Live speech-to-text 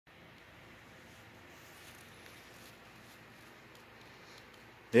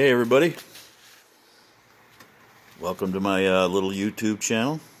Hey everybody, welcome to my little YouTube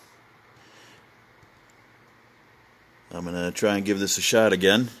channel. I'm going to try and give this a shot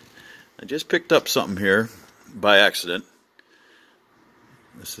again. I just picked up something here by accident.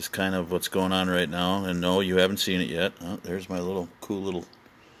 This is kind of what's going on right now, and no, you haven't seen it yet. Oh, there's my cool little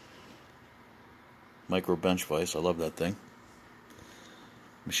micro bench vise. I love that thing.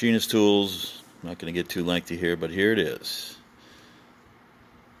 Machinist tools, I'm not going to get too lengthy here, but here it is.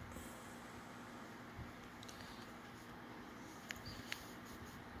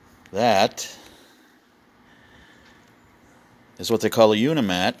 That is what they call a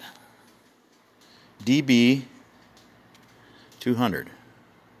Unimat DB200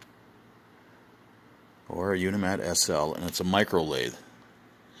 or a Unimat SL, and it's a micro lathe.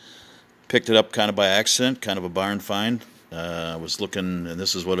 Picked it up kind of by accident, kind of a barn find. I was looking, and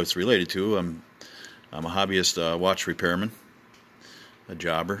this is what it's related to. I'm a hobbyist watch repairman, a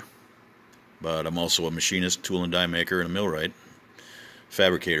jobber, but I'm also a machinist, tool and die maker, and a millwright.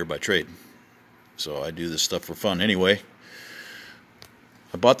 Fabricator by trade. So I do this stuff for fun. Anyway,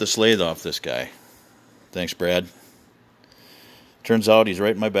 I bought this lathe off this guy. Thanks, Brad. Turns out he's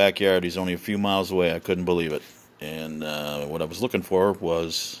right in my backyard. He's only a few miles away. I couldn't believe it. And what I was looking for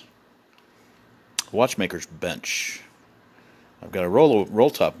was a watchmaker's bench. I've got a roll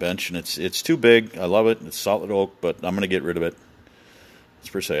top bench, and it's too big. I love it. It's solid oak, but I'm going to get rid of it. It's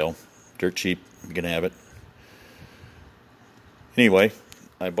for sale. Dirt cheap. You can have it. Anyway,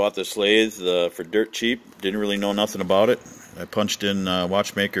 I bought this lathe for dirt cheap. Didn't really know nothing about it. I punched in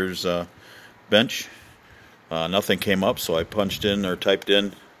watchmaker's bench. Nothing came up, so I punched in or typed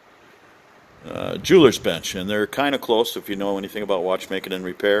in jeweler's bench. And they're kind of close if you know anything about watchmaking and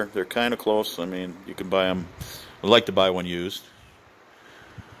repair. They're kind of close. I mean, you can buy them. I'd like to buy one used.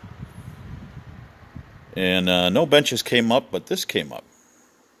 And no benches came up, but this came up.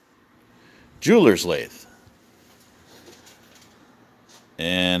 Jeweler's lathe.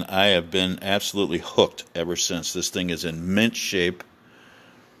 And I have been absolutely hooked ever since. This thing is in mint shape.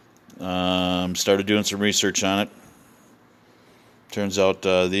 Started doing some research on it. Turns out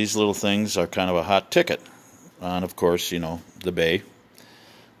these little things are kind of a hot ticket on, of course, you know, the bay.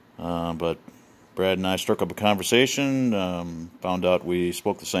 But Brad and I struck up a conversation, found out we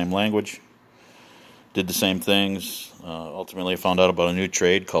spoke the same language, did the same things. Ultimately, I found out about a new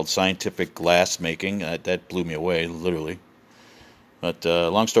trade called scientific glass making. That blew me away, literally. But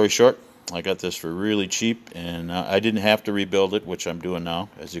long story short, I got this for really cheap, and I didn't have to rebuild it, which I'm doing now,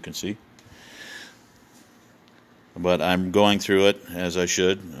 as you can see. But I'm going through it, as I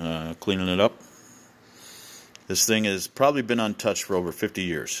should, cleaning it up. This thing has probably been untouched for over 50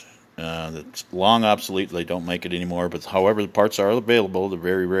 years. It's long obsolete. They don't make it anymore. But however, the parts are available. They're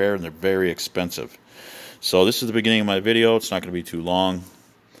very rare, and they're very expensive. So this is the beginning of my video. It's not going to be too long.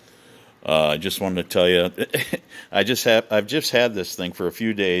 I just wanted to tell you, I've just had this thing for a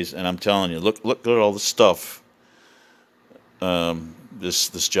few days, and I'm telling you, look at all the stuff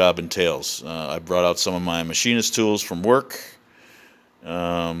this job entails. I brought out some of my machinist tools from work.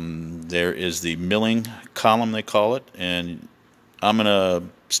 There is the milling column, they call it, and I'm gonna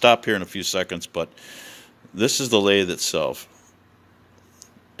stop here in a few seconds. But this is the lathe itself,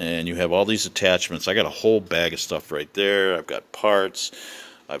 and you have all these attachments. I got a whole bag of stuff right there. I've got parts.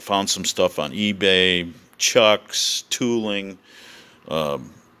 I found some stuff on eBay, chucks, tooling,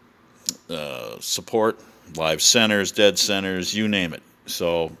 support, live centers, dead centers, you name it.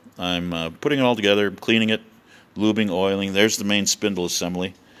 So I'm putting it all together, cleaning it, lubing, oiling. There's the main spindle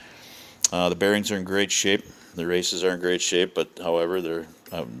assembly. The bearings are in great shape. The races are in great shape, but however, they're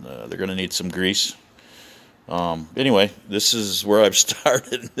going to need some grease. Anyway, this is where I've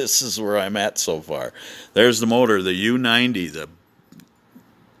started. This is where I'm at so far. There's the motor, the U90,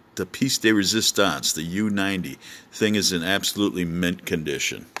 the piece de resistance, the U90. Thing is in absolutely mint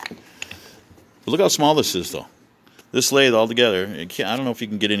condition. But look how small this is, though. This lathe altogether, I don't know if you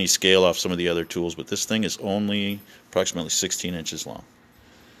can get any scale off some of the other tools, but this thing is only approximately 16 inches long.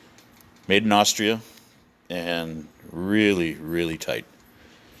 Made in Austria, and really, really tight.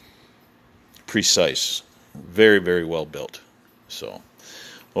 Precise. Very, very well built. So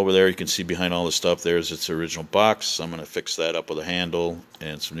over there you can see behind all the stuff there's its original box. I'm going to fix that up with a handle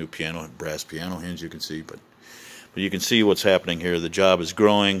and some new piano, brass piano hands, you can see. But you can see what's happening here. The job is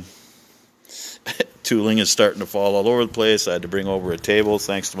growing. Tooling is starting to fall all over the place. I had to bring over a table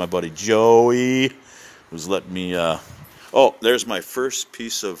thanks to my buddy Joey, who's letting me... Oh, there's my first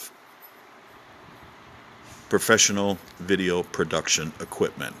piece of professional video production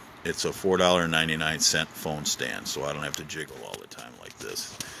equipment. It's a $4.99 phone stand, so I don't have to jiggle all the time like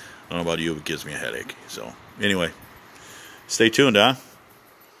this. I don't know about you, but it gives me a headache. So, anyway, stay tuned, huh?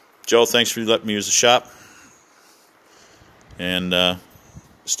 Joe, thanks for letting me use the shop. And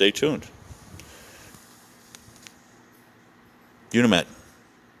stay tuned. Unimat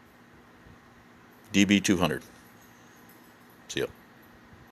DB200. See ya.